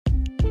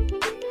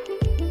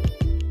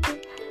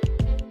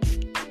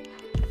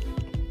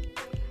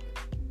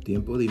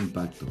Tiempo de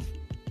impacto.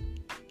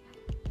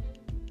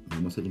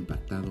 Vamos a ser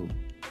impactados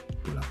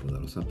por la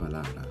poderosa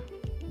palabra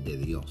de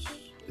Dios,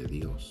 de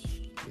Dios,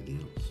 de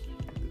Dios.